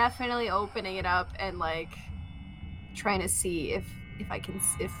I'm definitely opening it up and like trying to see if I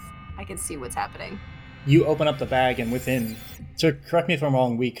can see what's happening. You open up the bag, and within, so correct me if I'm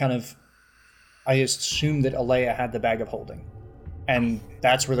wrong, I assumed that Alea had the bag of holding, and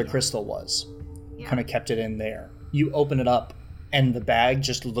that's where the crystal was. Yeah. Kind of kept it in there. You open it up, and the bag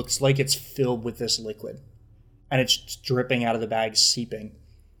just looks like it's filled with this liquid, and it's dripping out of the bag, seeping.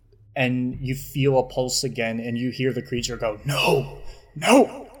 And you feel a pulse again, and you hear the creature go, "No!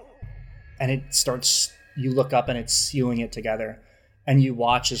 No!" And it starts, you look up, and it's sealing it together. And you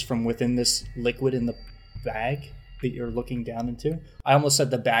watch as from within this liquid in the bag that you're looking down into. I almost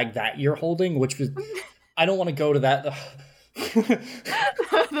said the bag that you're holding, which was, I don't want to go to that.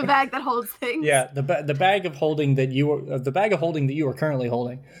 The bag that holds things. Yeah, the bag of holding that you are currently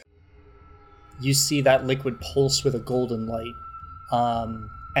holding. You see that liquid pulse with a golden light,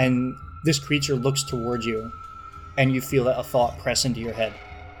 and this creature looks toward you, and you feel a thought press into your head.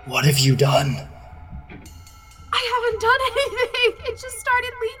 What have you done? I haven't done anything. It just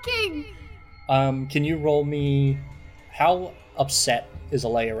started leaking. Can you roll me? How upset is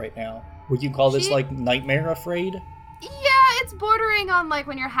Alea right now? Would you call this like nightmare afraid? Yeah, it's bordering on like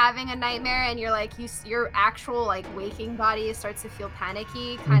when you're having a nightmare and you're like your actual like waking body starts to feel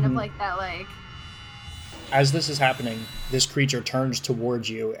panicky, kind of like that like. As this is happening, this creature turns towards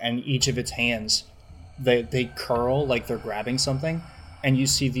you, and each of its hands, they curl like they're grabbing something, and you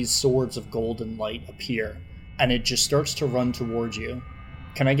see these swords of golden light appear, and it just starts to run towards you.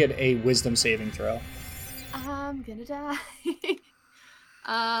 Can I get a wisdom saving throw? I'm gonna die.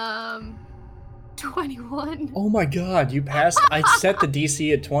 21. Oh my god, you passed. I set the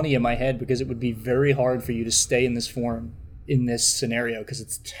DC at 20 in my head because it would be very hard for you to stay in this form in this scenario because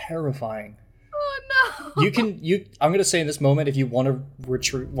it's terrifying. Oh no. I'm gonna say in this moment, if you want to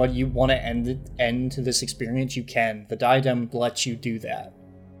retreat, what you want to end this experience, you can. The diadem lets you do that.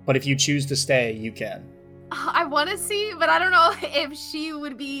 But if you choose to stay, you can. I want to see, but I don't know if she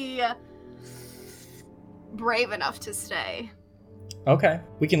would be brave enough to stay. Okay.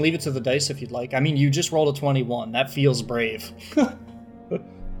 We can leave it to the dice if you'd like. I mean, you just rolled a 21. That feels brave.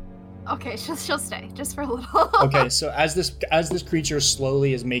 Okay, she'll stay, just for a little. Okay, so as this creature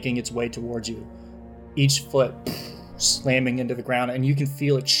slowly is making its way towards you, each foot slamming into the ground, and you can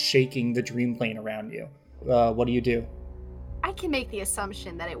feel it shaking the dream plane around you. What do you do? I can make the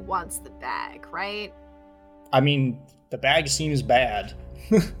assumption that it wants the bag, right? I mean, the bag seems bad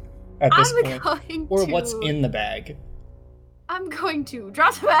at this point. Or what's in the bag? I'm going to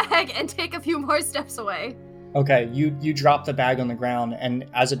drop the bag and take a few more steps away. Okay, you drop the bag on the ground, and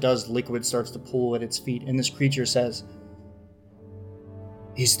as it does, liquid starts to pool at its feet, and this creature says,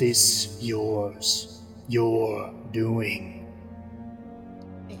 "Is this yours? Your doing?"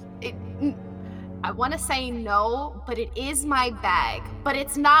 I want to say no, but it is my bag. But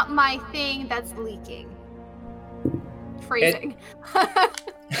it's not my thing that's leaking. Phrasing.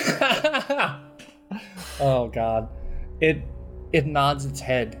 Oh god. It nods its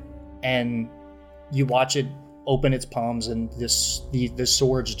head, and you watch it open its palms, and the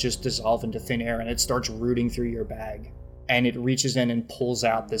swords just dissolve into thin air, and it starts rooting through your bag. And it reaches in and pulls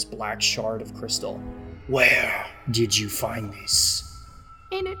out this black shard of crystal. Where did you find this?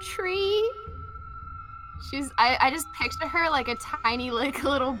 In a tree. I just picture her like a tiny like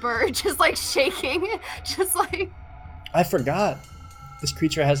little bird just like shaking, just like. I forgot. This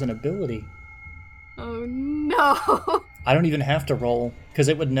creature has an ability. Oh no. I don't even have to roll, because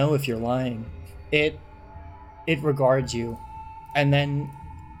it would know if you're lying. It regards you, and then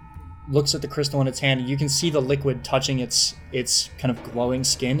looks at the crystal in its hand. You can see the liquid touching its kind of glowing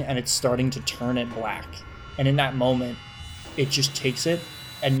skin, and it's starting to turn it black. And in that moment, it just takes it,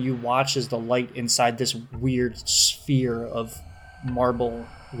 and you watch as the light inside this weird sphere of marble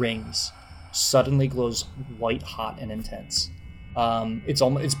rings suddenly glows white hot and intense.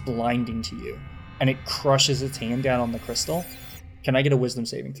 It's blinding to you, and it crushes its hand down on the crystal. Can I get a wisdom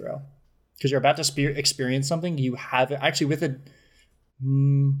saving throw? Because you're about to experience something you have actually with a.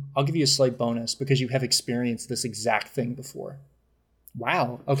 I'll give you a slight bonus because you have experienced this exact thing before.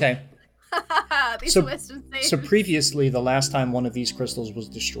 Wow. Okay. So previously, the last time one of these crystals was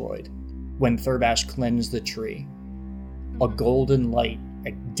destroyed, when Thurbash cleansed the tree, a golden light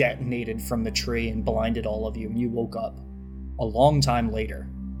detonated from the tree and blinded all of you, and you woke up a long time later.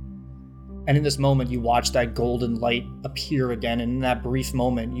 And in this moment, you watch that golden light appear again, and in that brief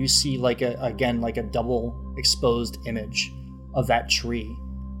moment, you see like a double exposed image of that tree,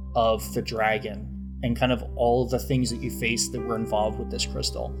 of the dragon, and kind of all the things that you faced that were involved with this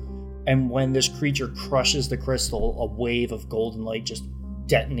crystal. And when this creature crushes the crystal, a wave of golden light just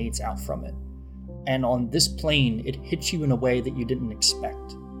detonates out from it. And on this plane, it hits you in a way that you didn't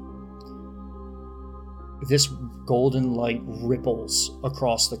expect. This golden light ripples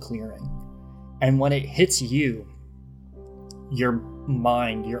across the clearing, And when it hits you, your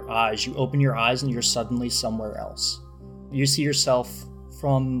mind, your eyes, you open your eyes and you're suddenly somewhere else. You see yourself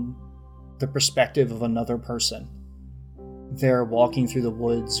from the perspective of another person. They're walking through the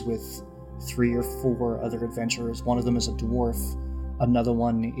woods with 3 or 4 other adventurers. One of them is a dwarf. Another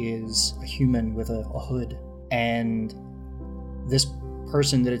one is a human with a hood. And this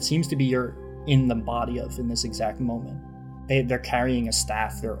person that it seems to be you're in the body of in this exact moment, they're carrying a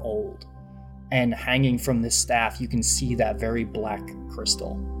staff. They're old. And hanging from this staff, you can see that very black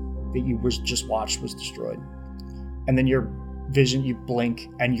crystal that you just watched was destroyed. And then your vision, you blink,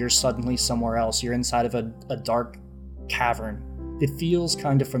 and you're suddenly somewhere else. You're inside of a dark cavern. It feels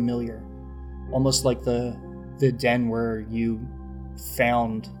kind of familiar, almost like the den where you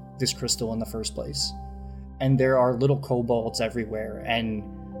found this crystal in the first place. And there are little kobolds everywhere, and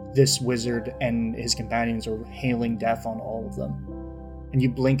this wizard and his companions are hailing death on all of them. And you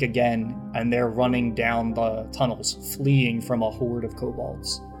blink again, and they're running down the tunnels, fleeing from a horde of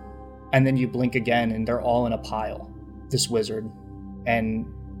kobolds. And then you blink again, and they're all in a pile, this wizard and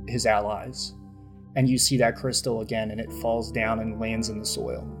his allies. And you see that crystal again, and it falls down and lands in the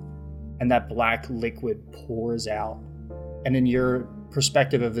soil. And that black liquid pours out. And in your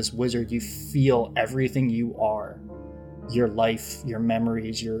perspective of this wizard, you feel everything you are, your life, your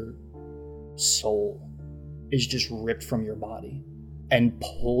memories, your soul, is just ripped from your body and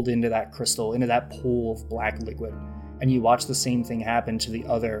pulled into that crystal, into that pool of black liquid. And you watch the same thing happen to the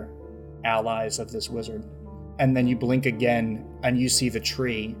other allies of this wizard. And then you blink again, and you see the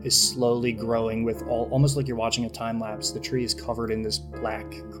tree is slowly growing with almost like you're watching a time lapse. The tree is covered in this black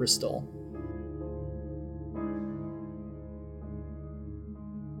crystal.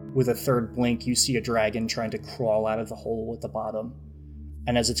 With a third blink, you see a dragon trying to crawl out of the hole at the bottom.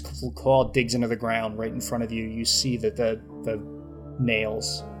 And as its claw digs into the ground right in front of you, you see that the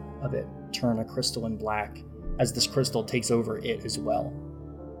nails of it turn a crystalline black as this crystal takes over it as well.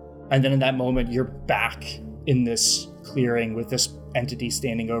 And then in that moment, you're back in this clearing with this entity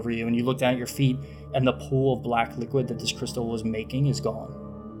standing over you, and you look down at your feet, and the pool of black liquid that this crystal was making is gone.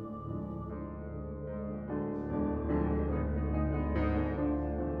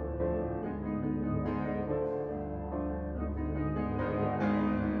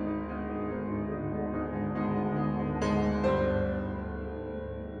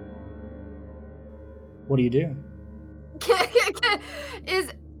 What do you do?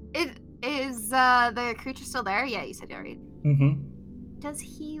 Is the creature still there? Yeah, you said it, right? Mm-hmm. Does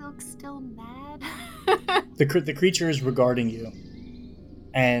he look still mad? The creature is regarding you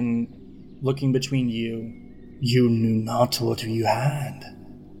and looking between you. You knew not what you had.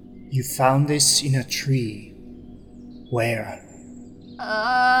 You found this in a tree. Where? Can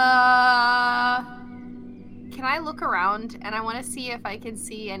I look around? And I want to see if I can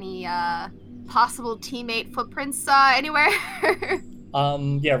see any possible teammate footprints anywhere.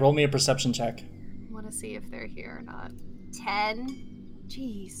 Yeah, roll me a perception check. I want to see if they're here or not. 10?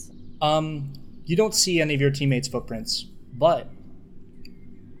 Jeez. You don't see any of your teammates' footprints, but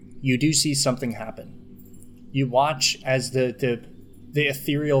you do see something happen. You watch as the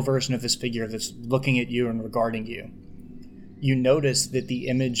ethereal version of this figure that's looking at you and regarding you. You notice that the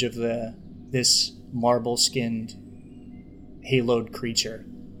image of this marble-skinned, haloed creature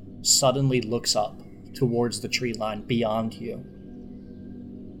suddenly looks up towards the tree line beyond you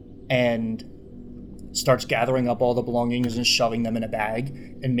and starts gathering up all the belongings and shoving them in a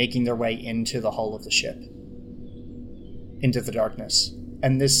bag and making their way into the hull of the ship, into the darkness.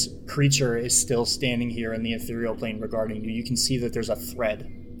 And this creature is still standing here in the ethereal plane regarding you. You can see that there's a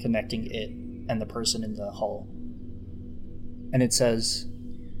thread connecting it and the person in the hull. And it says,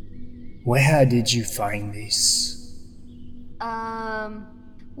 "Where did you find this?"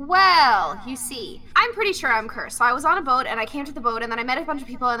 Well, you see, I'm pretty sure I'm cursed. So I was on a boat, and I came to the boat, and then I met a bunch of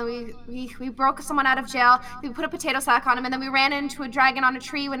people, and then we broke someone out of jail. We put a potato sack on him, and then we ran into a dragon on a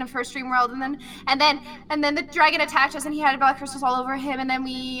tree in the first dream world, and then the dragon attacked us, and he had black crystals all over him, and then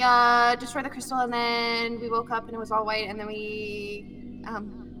we destroyed the crystal, and then we woke up, and it was all white, and then we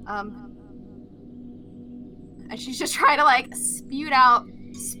and she's just trying to like spew out.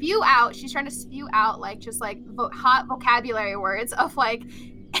 She's trying to spew out like just like hot vocabulary words of like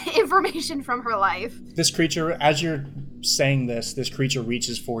information from her life. This creature, as you're saying this creature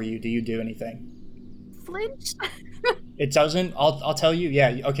reaches for you. Do you do anything? Flinch? It doesn't. I'll tell you.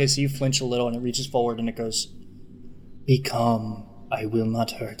 Yeah. Okay. So you flinch a little, and it reaches forward, and it goes, "Be calm. I will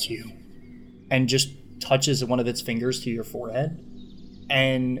not hurt you," and just touches one of its fingers to your forehead,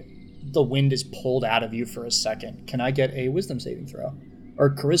 and the wind is pulled out of you for a second. Can I get a wisdom saving throw?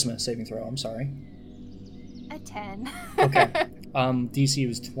 Or charisma saving throw, I'm sorry. A 10. Okay. DC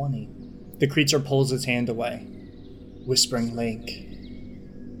was 20. The creature pulls its hand away, Whispering Lake,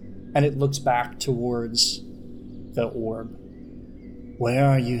 and it looks back towards the orb. Where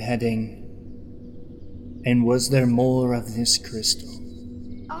are you heading? And was there more of this crystal?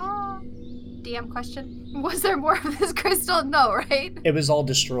 DM question. Was there more of this crystal? No, right? It was all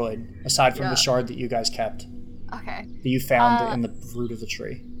destroyed, aside from the shard that you guys kept. Okay. That you found in the root of the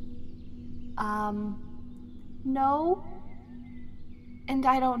tree. No. And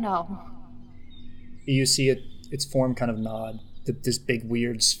I don't know. You see its form kind of nod. This big,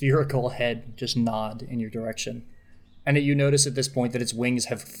 weird, spherical head just nod in your direction. And you notice at this point that its wings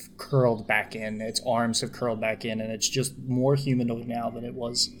have curled back in, its arms have curled back in, and it's just more humanoid now than it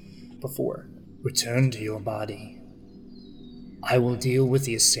was before. Return to your body. I will deal with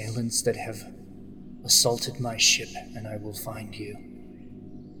the assailants that have assaulted my ship, and I will find you.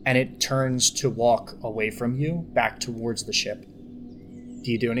 And it turns to walk away from you, back towards the ship.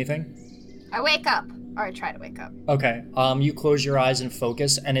 Do you do anything? I wake up. Or I try to wake up. Okay. You close your eyes and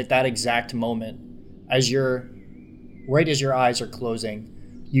focus, and at that exact moment, right as your eyes are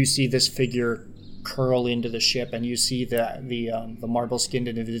closing, you see this figure curl into the ship, and you see the marble-skinned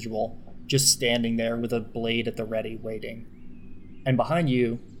individual just standing there with a blade at the ready, waiting. And behind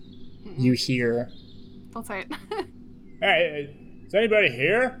you, you hear... Don't say it. Hey, is anybody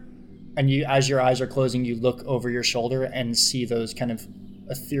here? And you, as your eyes are closing, you look over your shoulder and see those kind of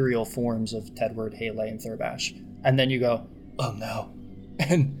ethereal forms of Tedward, Hayley, and Thurbash. And then you go, oh no.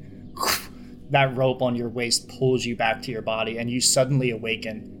 And that rope on your waist pulls you back to your body, and you suddenly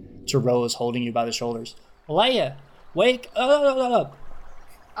awaken to Rose holding you by the shoulders. Leia, wake up!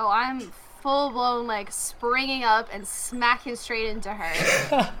 Oh, I'm full-blown, springing up and smacking straight into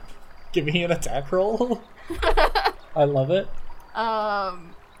her. Give me an attack roll. I love it.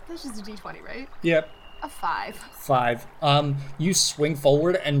 That's just a d20, right? Yep. A 5. 5. You swing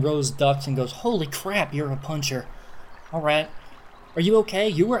forward, and Rose ducks and goes, holy crap, you're a puncher. All right. Are you okay?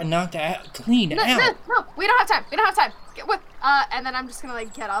 You were knocked out, clean out. No, we don't have time. And then I'm just gonna,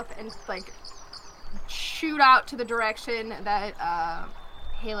 get up and, shoot out to the direction that,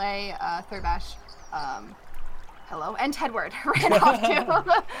 Hayley, Thurbash, hello, and Tedward ran off to.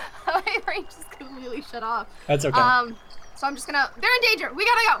 My brain just completely shut off. That's okay. So I'm just gonna, they're in danger. We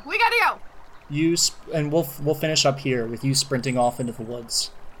gotta go. And we'll finish up here with you sprinting off into the woods,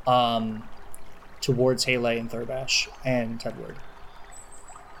 towards Hayley and Thurbash and Tedward.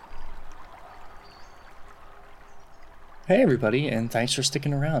 Hey everybody, and thanks for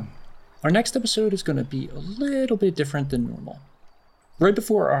sticking around. Our next episode is going to be a little bit different than normal. Right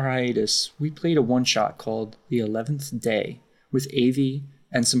before our hiatus, we played a one-shot called The 11th Day with Avi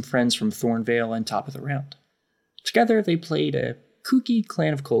and some friends from Thornvale and Top of the Round. Together, they played a kooky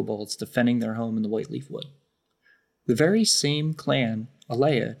clan of kobolds defending their home in the Whiteleaf Wood. The very same clan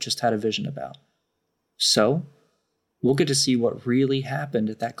Alea just had a vision about. So, we'll get to see what really happened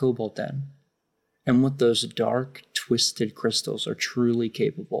at that kobold den, and what those dark, twisted crystals are truly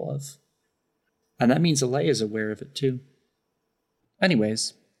capable of. And that means Alea is aware of it too.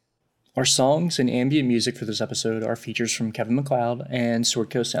 Anyways, our songs and ambient music for this episode are features from Kevin MacLeod and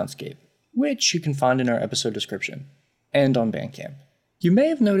Sword Coast Soundscape, which you can find in our episode description and on Bandcamp. You may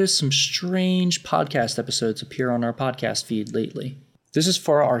have noticed some strange podcast episodes appear on our podcast feed lately. This is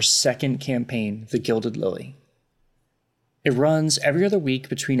for our second campaign, The Gilded Lily. It runs every other week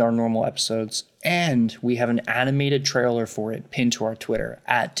between our normal episodes, and we have an animated trailer for it pinned to our Twitter,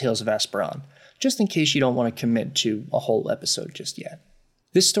 @Tales of Esperon, just in case you don't want to commit to a whole episode just yet.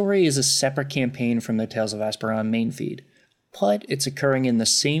 This story is a separate campaign from the Tales of Esperon main feed, but it's occurring in the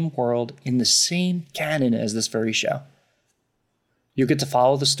same world, in the same canon as this very show. You get to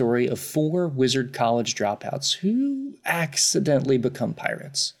follow the story of 4 wizard college dropouts who accidentally become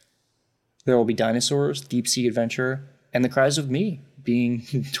pirates. There will be dinosaurs, deep-sea adventure, and the cries of me being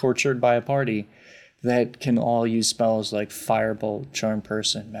tortured by a party that can all use spells like Firebolt, Charm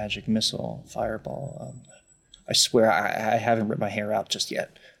Person, Magic Missile, Fireball. I swear I haven't ripped my hair out just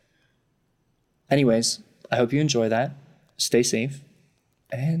yet. Anyways, I hope you enjoy that. Stay safe,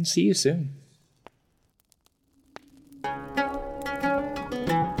 and see you soon.